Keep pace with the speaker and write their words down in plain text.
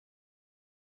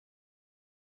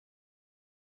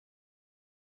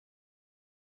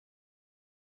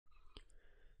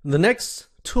The next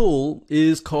tool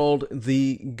is called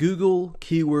the Google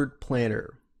Keyword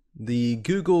Planner. The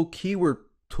Google Keyword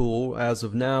tool, as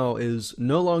of now, is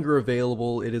no longer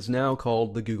available. It is now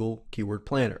called the Google Keyword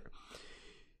Planner.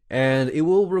 And it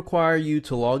will require you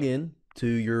to log in to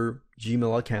your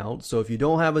Gmail account. So if you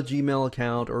don't have a Gmail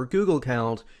account or a Google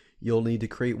account, you'll need to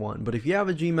create one. But if you have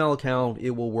a Gmail account,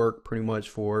 it will work pretty much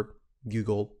for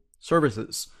Google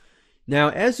services. Now,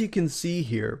 as you can see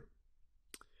here,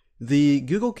 the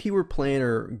Google Keyword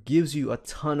Planner gives you a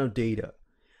ton of data,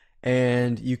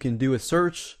 and you can do a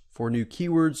search for new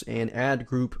keywords and add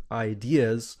group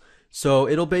ideas. So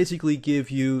it'll basically give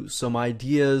you some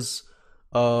ideas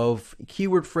of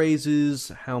keyword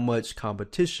phrases, how much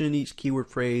competition each keyword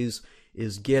phrase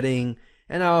is getting,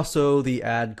 and also the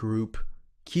add group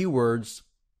keywords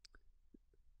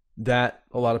that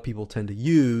a lot of people tend to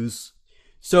use.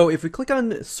 So if we click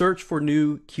on search for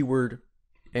new keyword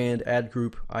and add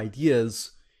group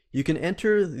ideas, you can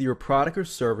enter your product or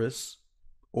service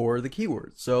or the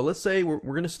keyword. So let's say we're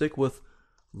going to stick with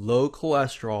low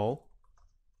cholesterol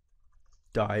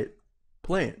diet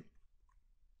plan.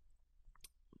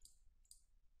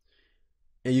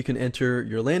 And you can enter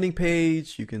your landing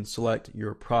page, you can select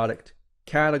your product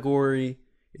category.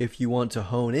 If you want to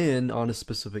hone in on a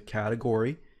specific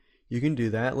category, you can do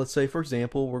that. Let's say, for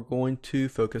example, we're going to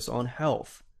focus on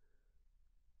health.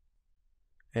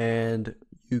 And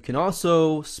you can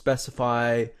also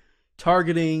specify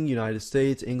targeting United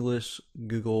States, English,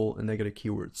 Google, and negative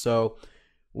keywords. So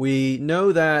we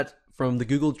know that from the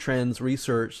Google Trends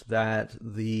research that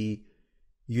the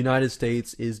United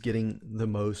States is getting the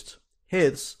most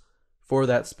hits for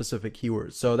that specific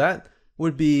keyword. So that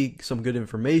would be some good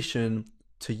information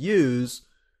to use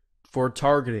for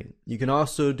targeting. You can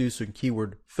also do some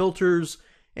keyword filters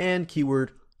and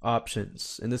keyword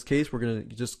options. In this case, we're going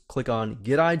to just click on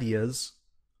Get Ideas,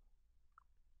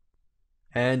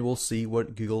 and we'll see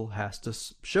what Google has to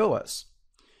show us.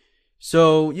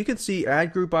 So you can see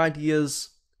add group ideas,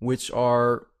 which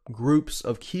are groups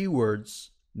of keywords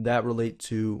that relate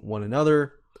to one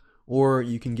another, or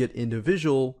you can get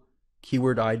individual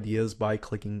keyword ideas by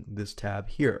clicking this tab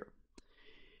here.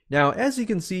 Now, as you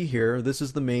can see here, this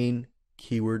is the main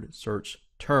keyword search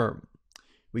term.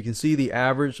 We can see the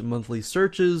average monthly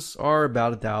searches are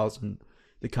about 1,000.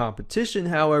 The competition,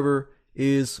 however,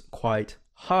 is quite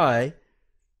high.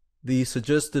 The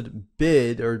suggested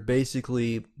bid are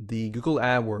basically the Google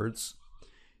AdWords.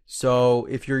 So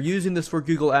if you're using this for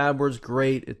Google AdWords,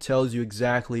 great. It tells you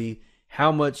exactly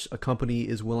how much a company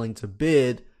is willing to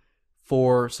bid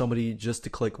for somebody just to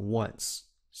click once.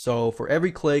 So for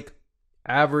every click,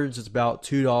 average is about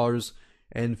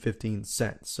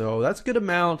 $2.15. So that's a good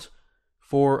amount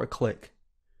for a click.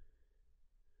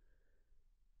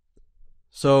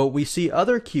 So we see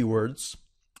other keywords,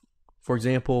 for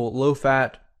example, low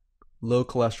fat, low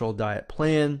cholesterol diet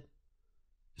plan,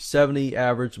 70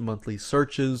 average monthly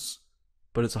searches,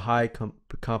 but it's a high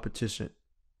competition.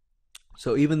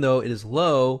 So even though it is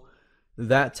low,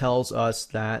 that tells us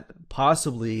that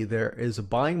possibly there is a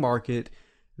buying market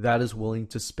that is willing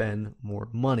to spend more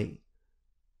money.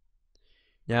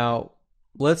 Now,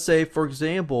 let's say, for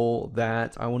example,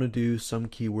 that I want to do some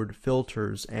keyword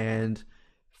filters and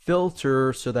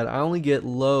filter so that I only get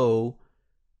low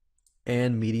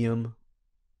and medium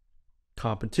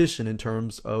competition in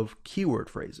terms of keyword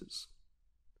phrases.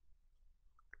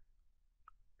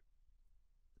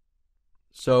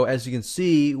 So as you can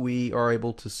see, we are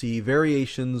able to see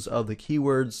variations of the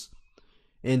keywords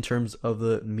in terms of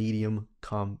the medium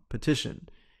competition.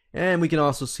 And we can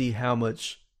also see how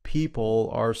much people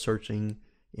are searching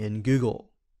in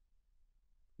Google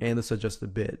and the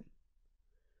suggested bid.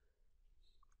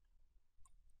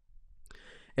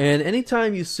 And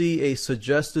anytime you see a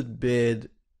suggested bid,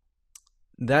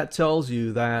 that tells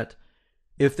you that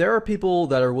if there are people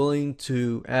that are willing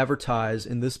to advertise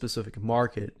in this specific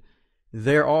market,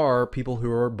 there are people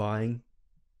who are buying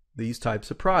these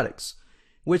types of products,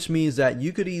 which means that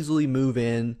you could easily move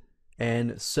in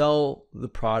and sell the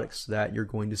products that you're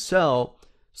going to sell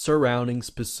surrounding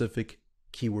specific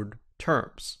keyword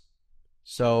terms.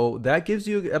 So that gives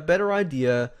you a better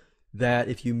idea that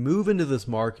if you move into this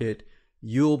market,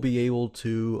 you'll be able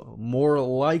to more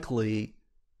likely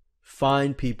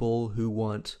find people who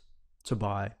want to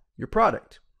buy your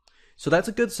product. So that's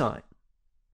a good sign.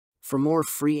 For more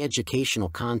free educational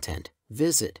content,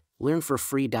 visit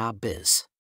learnforfree.biz.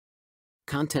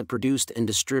 Content produced and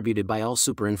distributed by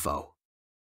AllSuperInfo.